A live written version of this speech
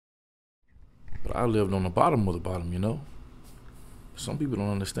But I lived on the bottom of the bottom, you know. Some people don't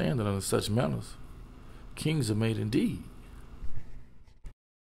understand that under such manners, kings are made indeed.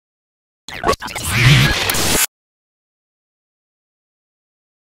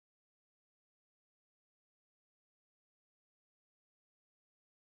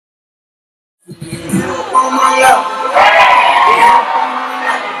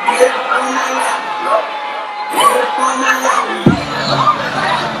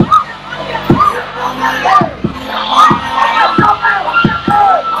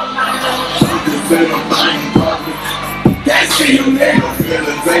 Can't see you niggas,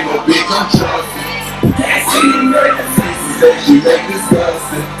 feelings ain't no big, I'm trusting. Can't see you niggas, faces that you make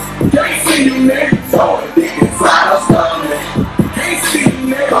disgusting. Can't see you niggas, throwing dick inside our stomach. Can't see you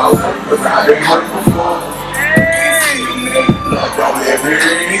niggas, all cause I've been hurt before. Can't see you niggas, blood don't ever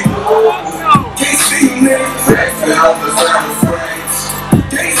anymore. Can't see you niggas, flexing on the side of frames.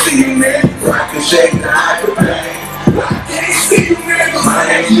 Can't see you niggas, rockin' shaking the hide the pain. Can't see you niggas, my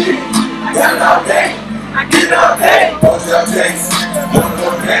ain't shit, got all day. I get all day, post up text, one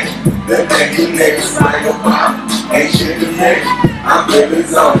more day. That make you niggas like a pop, ain't shit to me. I'm living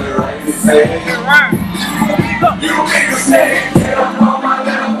zoned right this second. You niggas niggas, get up on my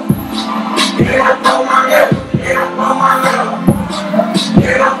level. Get up on my level, get up on my level.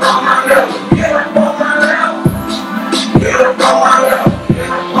 Get up on my level, get up on my level. Get up on my level,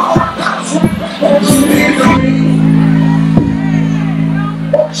 get up on my level. What you did to me?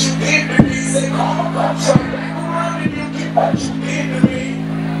 What you did to me? Say, call my God, turn back around and you get what you did to me.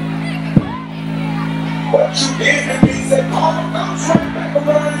 What you did to me? Say, call my God, turn back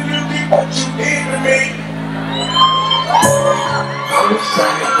around and you get what you did to me. I was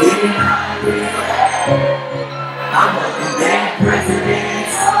trying to get it out here. I'm looking back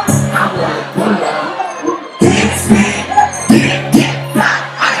presidents. I wanna pull up. Get spent, get fly.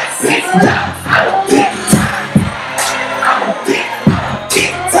 I got 6 jobs. I don't get time. I don't get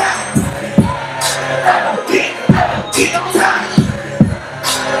time. I don't get time.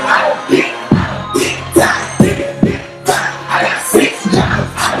 I don't get time. I got 6 jobs.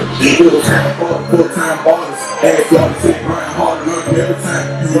 I don't get time. Full-time ballers. Ass y'all to take grind harder. Looking every time.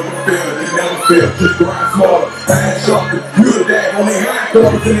 You ever fail, they never fail. Just grind smaller. Ass sharper. You the dad on their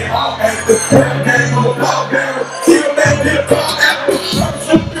hindquarters and they all after. Half game on the ball down. Kill man, get a call after.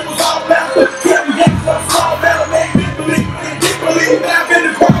 It was all after. Kevin gets some small battle. They didn't believe now in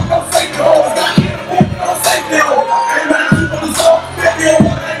the crowd. Don't say the hoes. Don't say the hoes. Ain't lying to the soul. Baby, I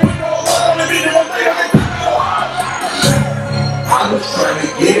want to with no love. Let me do one thing. I was trying to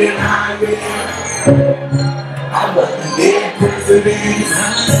get it high there. I wasn't dead presidents.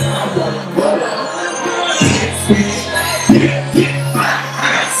 I wanna pull up. Get spent, get fly. I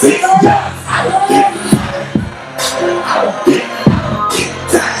got 6 jobs. I don't get time. I don't get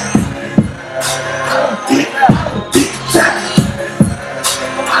time. I don't get time.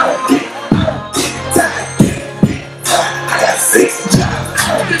 I don't get time. I got 6 jobs.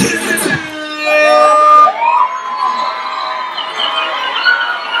 I don't get time.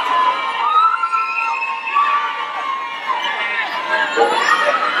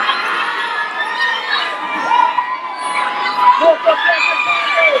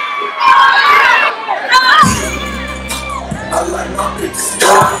 I like my bitch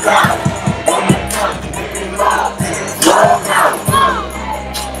strong out. On the top, nigga, long out.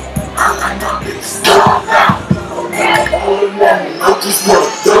 I like my bitch strong out. All the woman, know just what a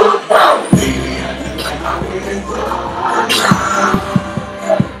thug about. I like my women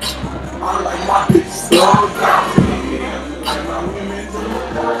I like my bitch strong out.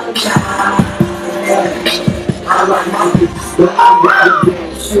 I like my bitch strong out.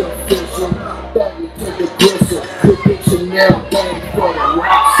 Now bang for the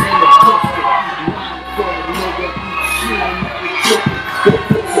rocks and the pistol. Line for the nigga, she ain't never trippin'. Go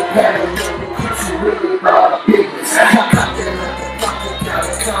put your pattern on the cause you really about business. I got that like a pocket, got a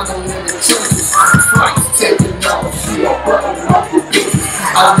condo in the trenches. Flights taking off, she a brother off the business.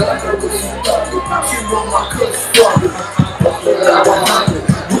 I love her when she thought it, she know my cuss struggle. Fuck it out 100,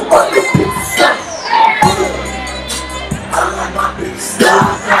 you want the bitch stuff. I like my bitch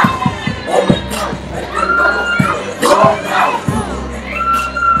stuff out. On the top, make a little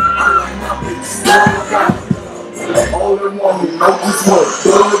only one who knows just what it's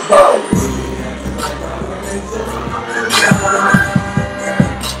all about.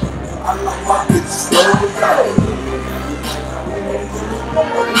 I like my bitch slow down.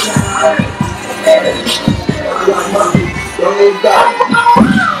 I like my bitch slow down.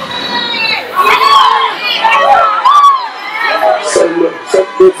 So look, check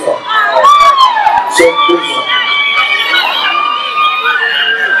this out. Check this out.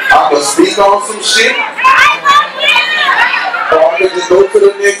 wanna speak on some shit? Or I can just go to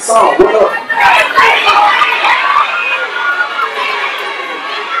the next song. What up?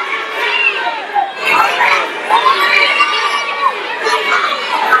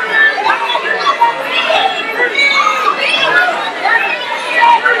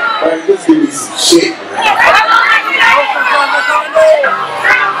 Man, just give me some shit, man.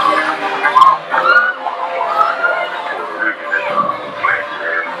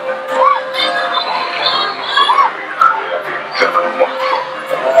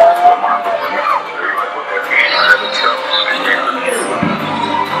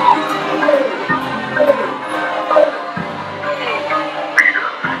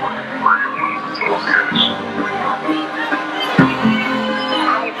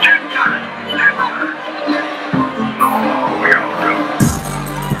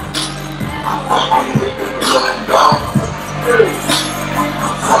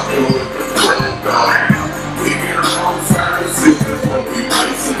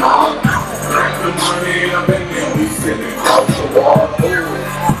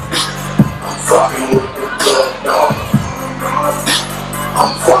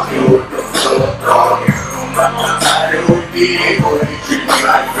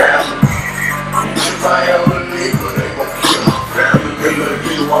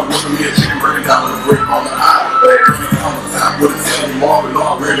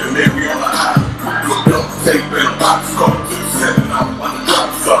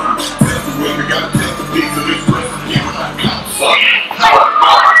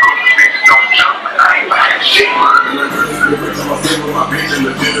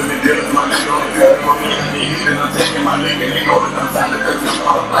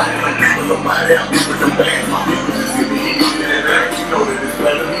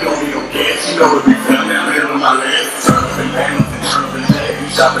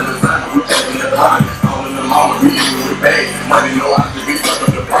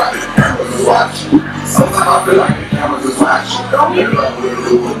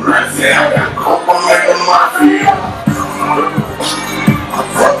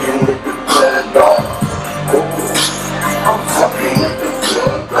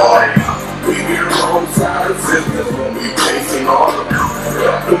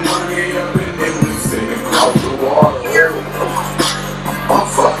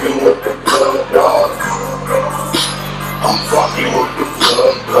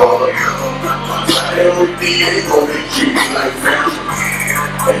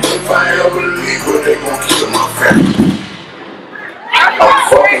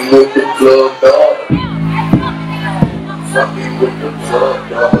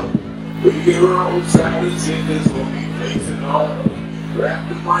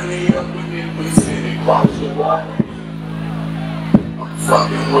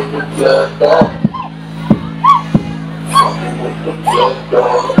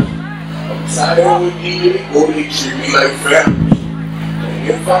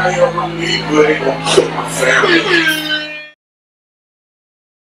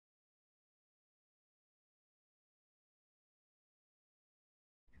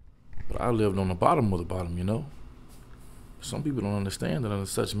 But I lived on the bottom of the bottom, you know. Some people don't understand that under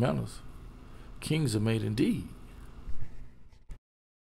such manners, kings are made indeed.